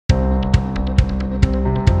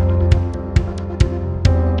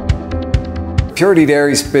Purity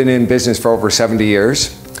Dairy's been in business for over 70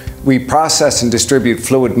 years. We process and distribute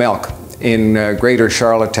fluid milk in Greater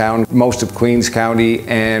Charlottetown, most of Queens County,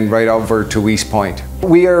 and right over to East Point.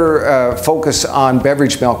 We are focused on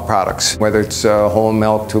beverage milk products, whether it's whole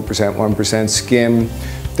milk, 2%, 1% skim.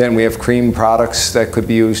 Then we have cream products that could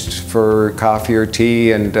be used for coffee or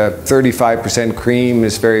tea, and 35% cream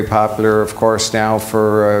is very popular, of course, now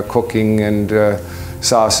for cooking and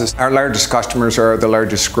sauces. Our largest customers are the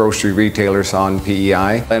largest grocery retailers on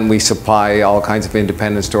PEI, and we supply all kinds of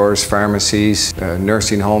independent stores, pharmacies,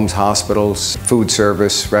 nursing homes, hospitals, food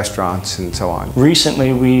service, restaurants, and so on.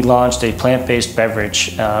 Recently we launched a plant-based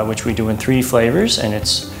beverage, which we do in 3 flavors, and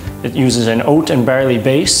it uses an oat and barley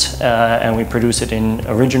base, and we produce it in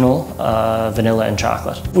original vanilla and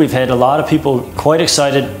chocolate. We've had a lot of people quite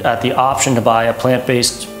excited at the option to buy a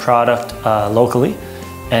plant-based product locally.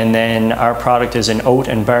 And then our product is an oat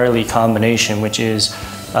and barley combination, which is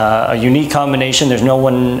a unique combination. There's no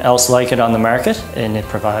one else like it on the market, and it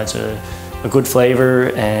provides a good flavor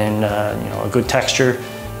and a good texture.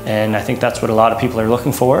 And I think that's what a lot of people are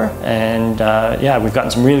looking for. And yeah, we've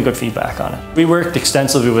gotten some really good feedback on it. We worked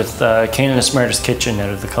extensively with Canada's Smartest Kitchen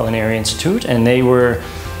out of the Culinary Institute, and they were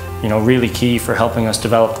really key for helping us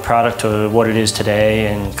develop the product to what it is today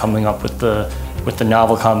and coming up with the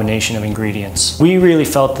novel combination of ingredients. We really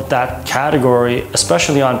felt that category,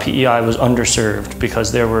 especially on PEI, was underserved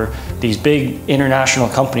because there were these big international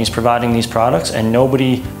companies providing these products and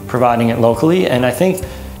nobody providing it locally. And I think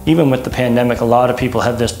even with the pandemic, a lot of people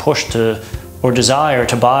have this push to, or desire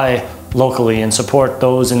to buy locally and support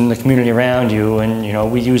those in the community around you.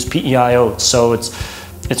 And we use PEI oats, so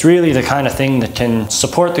it's really the kind of thing that can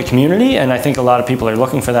support the community, and I think a lot of people are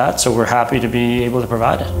looking for that, so we're happy to be able to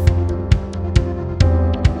provide it.